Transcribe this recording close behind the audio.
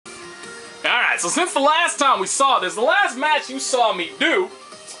so since the last time we saw this, the last match you saw me do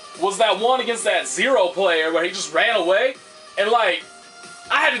was that one against that Zero player where he just ran away, and like,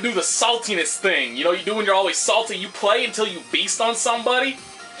 I had to do the saltiness thing. You know, you do when you're always salty, you play until you beast on somebody,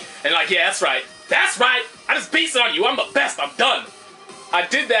 and like, yeah, that's right, I just beasted on you, I'm the best, I'm done. I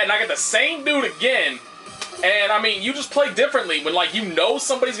did that, and I got the same dude again, and I mean, you just play differently. When like, you know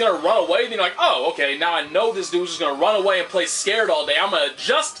somebody's gonna run away, then you're like, oh, okay, now I know this dude's just gonna run away and play scared all day, I'm gonna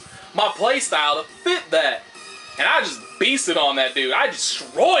adjust my playstyle to fit that. And I just beasted on that dude. I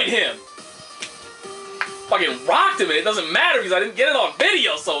destroyed him. Fucking rocked him, and it doesn't matter because I didn't get it on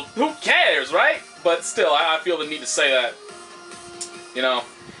video, so who cares, right? But still, I feel the need to say that. You know,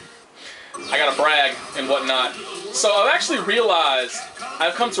 I gotta brag and whatnot. So I've actually realized,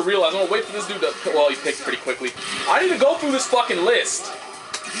 I've come to realize, I'm gonna wait for this dude to, well, he picked pretty quickly. I need to go through this fucking list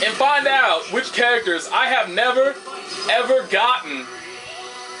and find out which characters I have never, ever gotten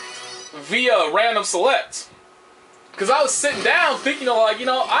via random select. Because I was sitting down thinking, like, you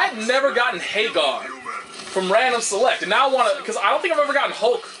know, I've never gotten Hagar from random select. And now I want to, because I don't think I've ever gotten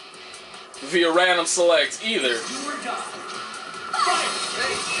Hulk via random select either.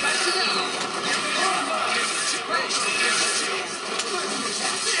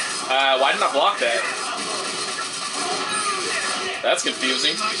 Why didn't I block that? That's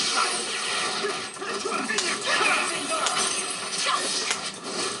confusing.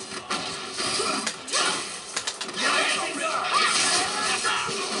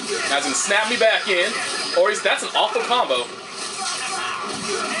 Now he's gonna snap me back in, or that's an awful combo.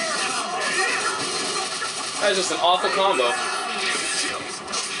 That is just an awful combo.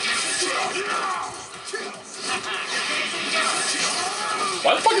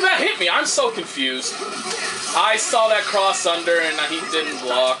 Why the fuck did that hit me? I'm so confused. I saw that cross under and he didn't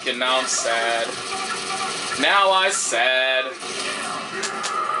block, and now I'm sad. Now I'm sad.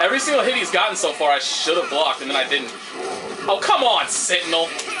 Every single hit he's gotten so far I should have blocked, and then I didn't. Oh, come on, Sentinel.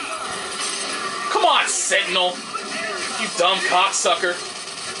 Come on, Sentinel. You dumb cocksucker.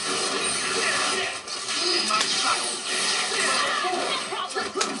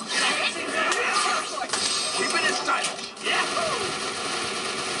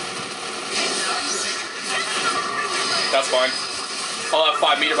 That's fine. I'll have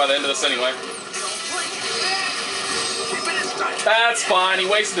 5 meter by the end of this anyway. That's fine. He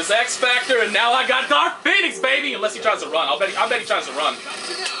wasted his X Factor, and now I got Dark Phoenix, baby! Unless he tries to run. I bet he tries to run.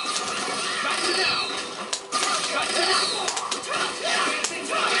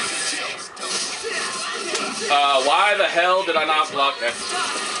 Why the hell did I not block that?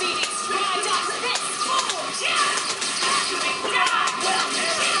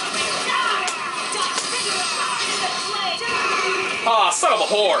 Ah, oh, son of a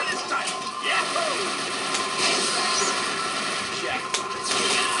whore!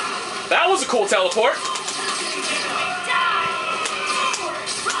 That was a cool teleport.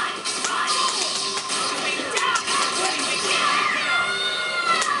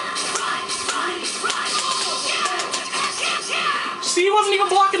 See, he wasn't even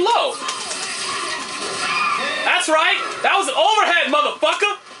blocking low. That's right. That was an overhead,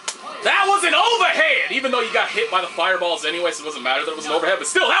 motherfucker. That was an overhead. Even though you got hit by the fireballs anyway, so it doesn't matter that it was an overhead. But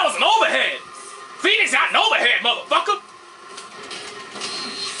still, that was an overhead. Phoenix got an overhead, motherfucker.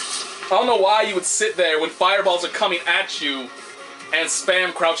 I don't know why you would sit there when fireballs are coming at you and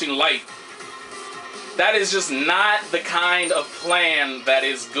spam crouching light. That is just not the kind of plan that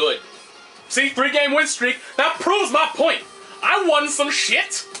is good. See, 3-game win streak. That proves my point. I won some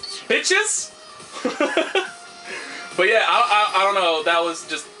shit, bitches. But yeah, I don't know. That was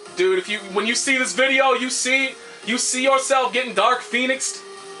just, dude. When you see this video, you see yourself getting Dark Phoenix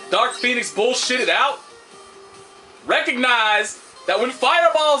bullshitted out. Recognize that when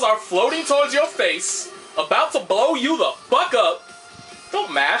fireballs are floating towards your face, about to blow you the fuck up,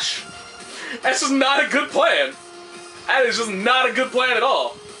 don't mash. That's just not a good plan. That is just not a good plan at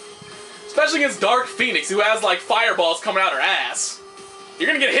all. Especially against Dark Phoenix, who has like fireballs coming out her ass. You're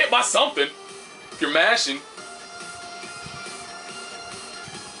gonna get hit by something if you're mashing.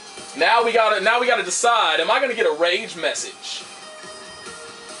 Now we gotta decide, am I gonna get a rage message?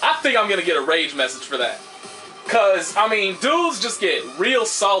 I think I'm gonna get a rage message for that. Cause, I mean, dudes just get real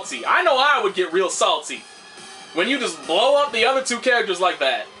salty. I know I would get real salty when you just blow up the other two characters like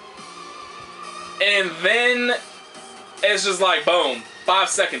that. And then it's just like, boom, 5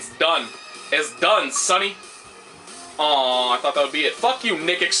 seconds, done. It's done, sonny. Aw, I thought that would be it. Fuck you,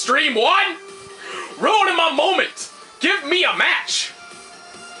 Nick Extreme 1! Ruining my moment! Give me a match!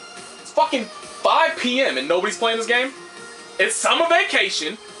 It's fucking 5 p.m. and nobody's playing this game? It's summer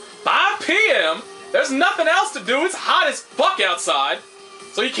vacation, 5 p.m., there's nothing else to do, it's hot as fuck outside.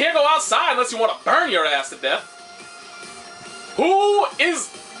 So you can't go outside unless you want to burn your ass to death. Who is...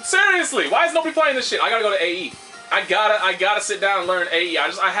 Seriously, why is nobody playing this shit? I gotta go to AE. I gotta sit down and learn AE.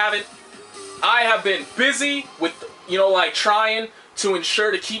 I have been busy with, you know, like, trying to ensure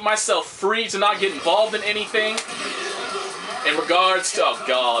to keep myself free, to not get involved in anything. In regards to... Oh,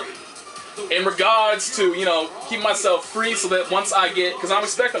 God. In regards to, you know, keep myself free so that once I get... Because I'm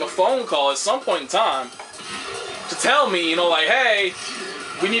expecting a phone call at some point in time to tell me, you know, like, hey,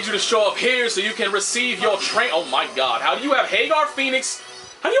 we need you to show up here so you can receive your train... Oh, my God. How do you have Hagar Phoenix...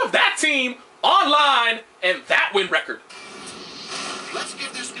 How do you have that team online and that win record?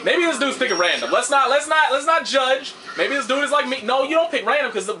 Maybe this dude's picking random. Let's not judge. Maybe this dude is like me. No, you don't pick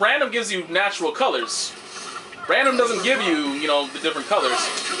random because the random gives you natural colors. Random doesn't give you, you know, the different colors.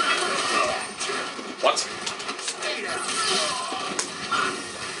 What?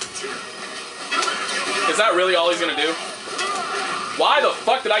 Is that really all he's gonna do? Why the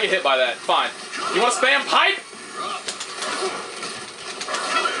fuck did I get hit by that? Fine. You want to spam pipe?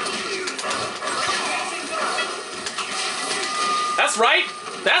 That's right!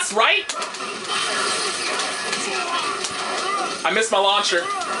 That's right! I missed my launcher.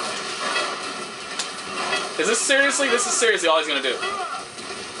 Is this seriously? This is seriously all he's gonna do.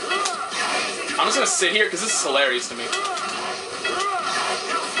 I'm just gonna sit here because this is hilarious to me.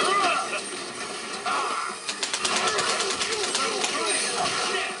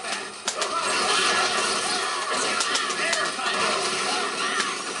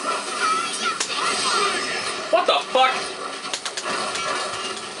 What the fuck?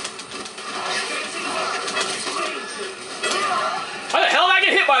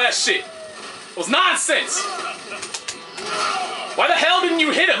 By that shit. It was nonsense. Why the hell didn't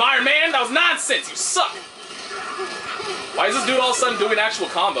you hit him, Iron Man? That was nonsense. You suck. Why is this dude all of a sudden doing actual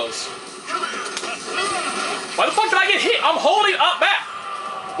combos? Why the fuck did I get hit? I'm holding up back.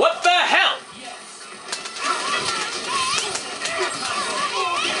 What the hell?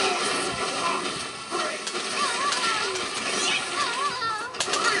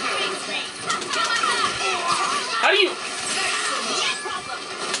 How do you...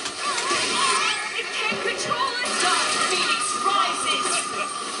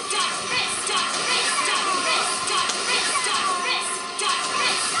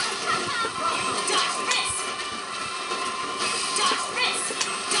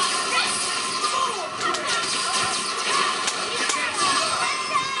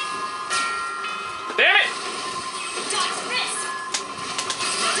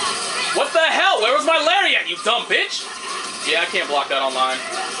 What the hell? Where was my lariat, you dumb bitch? Yeah, I can't block that online.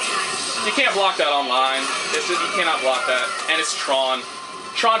 You can't block that online. It's just, you cannot block that. And it's Tron.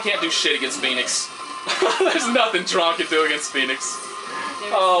 Tron can't do shit against Phoenix. There's nothing Tron can do against Phoenix.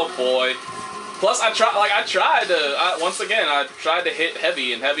 Oh boy. Plus, I tried to hit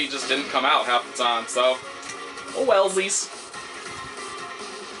heavy, and heavy just didn't come out half the time. So, oh wellsies.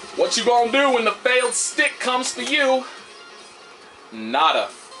 What you gonna do when the failed stick comes for you? Nada.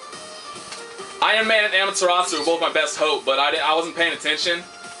 Iron Man and Amaterasu were both my best hope, but I wasn't paying attention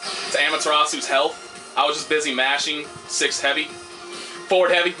to Amaterasu's health. I was just busy mashing 6 heavy, forward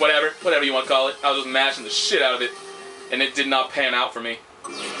heavy, whatever you want to call it. I was just mashing the shit out of it, and it did not pan out for me.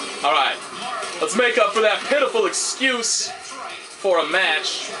 Alright, let's make up for that pitiful excuse for a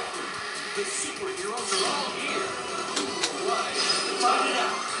match.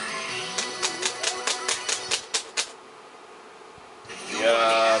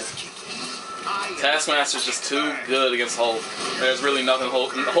 Yeah. Taskmaster's just too good against Hulk. There's really nothing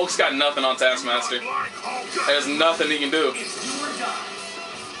Hulk's got nothing on Taskmaster. There's nothing he can do.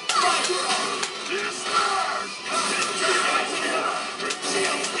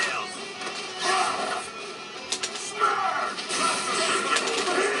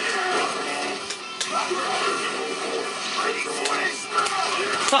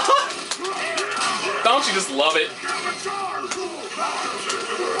 Don't you just love it?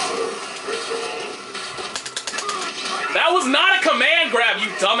 That was not a command grab, you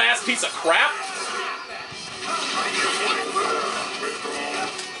dumbass piece of crap!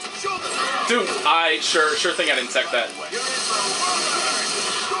 Dude, sure thing I didn't tech that.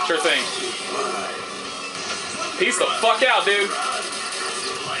 Sure thing. Peace the fuck out, dude.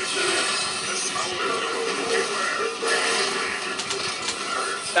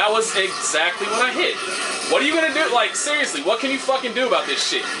 That was exactly what I hit. What are you gonna do? Like, seriously, what can you fucking do about this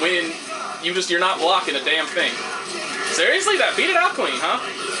shit when you're not blocking a damn thing? Seriously? That beat it out clean, huh?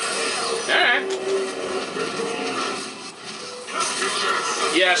 Alright.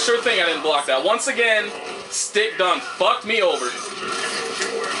 Yeah, sure thing I didn't block that. Once again, stick done fucked me over.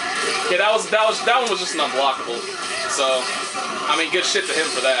 Okay, that one was just an unblockable. So, I mean, good shit to him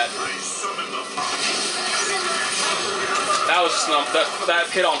for that. That was just that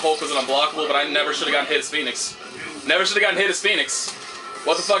hit on Hulk was an unblockable, but I never should have gotten hit as Phoenix. Never should have gotten hit as Phoenix.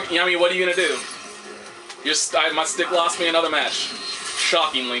 What the fuck? I mean, what are you gonna do? My stick lost me another match.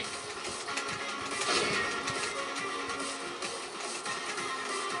 Shockingly.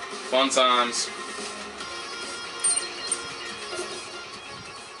 Fun times.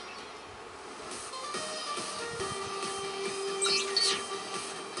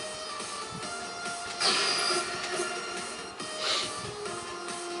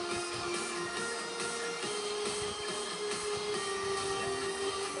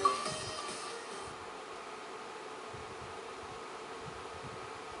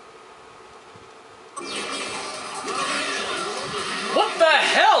 What the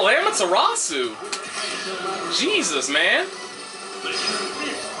hell, Amaterasu? Jesus, man.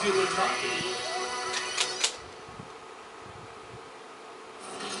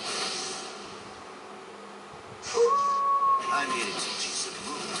 I'm here to teach you some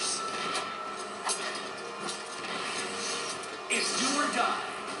moves. It's do or die.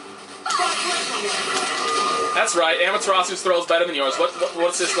 That's right, Amaterasu's throw is better than yours. What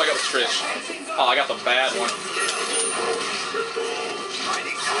assist do I got with Trish? Oh, I got the bad one.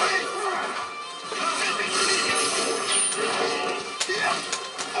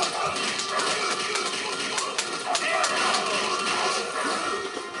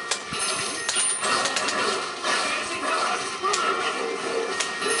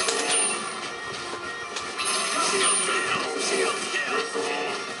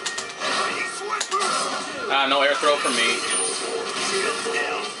 No air throw for me.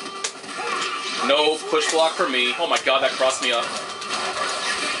 No push block for me. Oh my god, that crossed me up.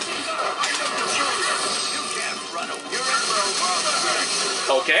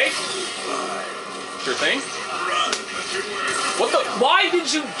 Okay. Sure thing. What the? Why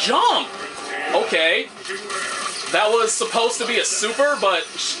did you jump? Okay. That was supposed to be a super, but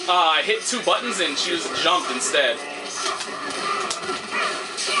I hit 2 buttons and she just jumped instead.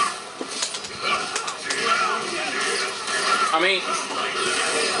 I mean,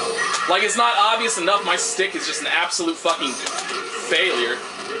 like, it's not obvious enough my stick is just an absolute fucking failure.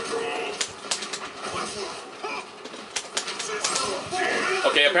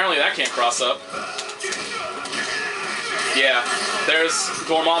 Okay, apparently that can't cross up. Yeah,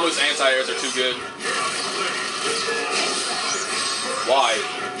 Dormammu's anti-airs are too good. Why?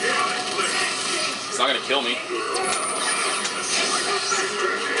 It's not gonna kill me.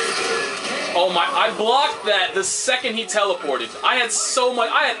 Oh my, I blocked that the second he teleported. I had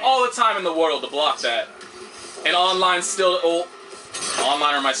all the time in the world to block that. And online still,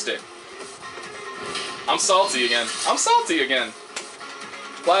 online or my stick. I'm salty again. I'm salty again.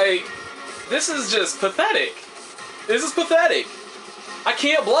 Like, this is just pathetic. This is pathetic. I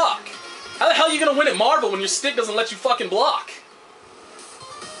can't block. How the hell are you gonna win at Marvel when your stick doesn't let you fucking block?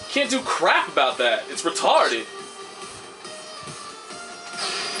 Can't do crap about that. It's retarded.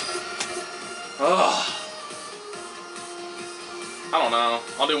 Ugh. I don't know.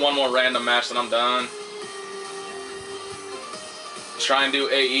 I'll do one more random match, then I'm done. Try and do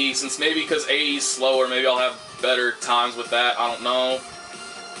AE, since maybe because AE's slower, maybe I'll have better times with that. I don't know.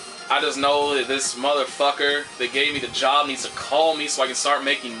 I just know that this motherfucker that gave me the job needs to call me so I can start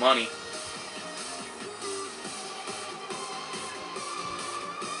making money.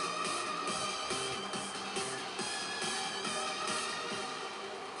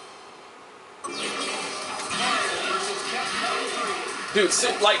 Dude,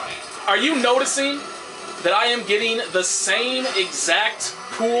 like, are you noticing that I am getting the same exact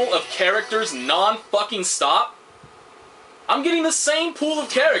pool of characters non-fucking stop? I'm getting the same pool of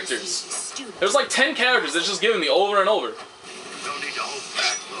characters. There's like 10 characters that's just giving me over and over. Don't need to hold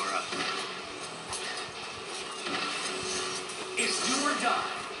back, Laura. It's do or die.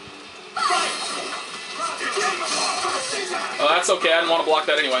 Oh, that's okay. I didn't want to block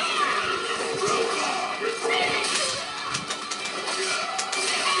that anyway.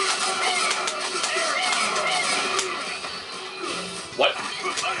 What?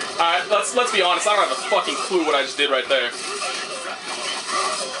 Alright, let's be honest, I don't have a fucking clue what I just did right there.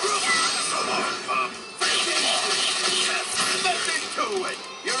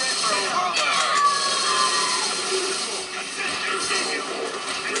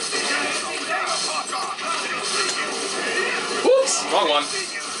 Whoops! Wrong one.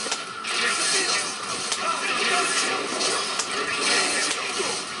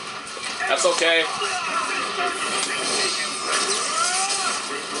 That's okay.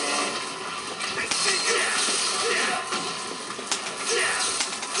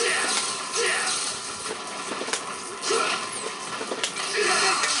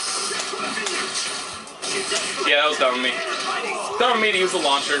 Yeah, that was dumb of me. Dumb of me to use the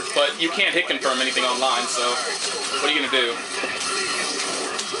launcher, but you can't hit confirm anything online, so what are you gonna do?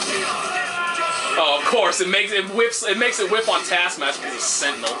 Oh, of course, it makes it whip on Taskmaster because he's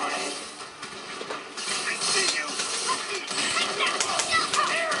Sentinel.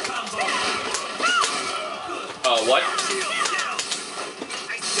 What?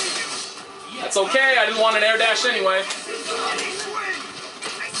 That's okay, I didn't want an air dash anyway.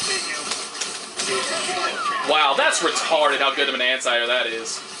 Wow, that's retarded how good of an anti-air that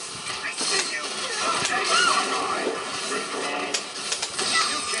is.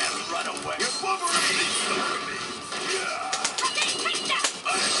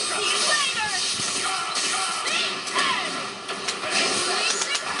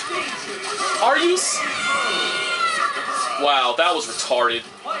 Are you? Wow, that was retarded.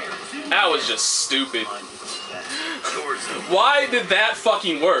 That was just stupid. Why did that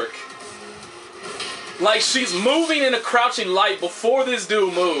fucking work? Like, she's moving in a crouching light before this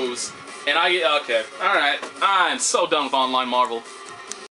dude moves. And I get, okay, alright. I'm so done with Online Marvel.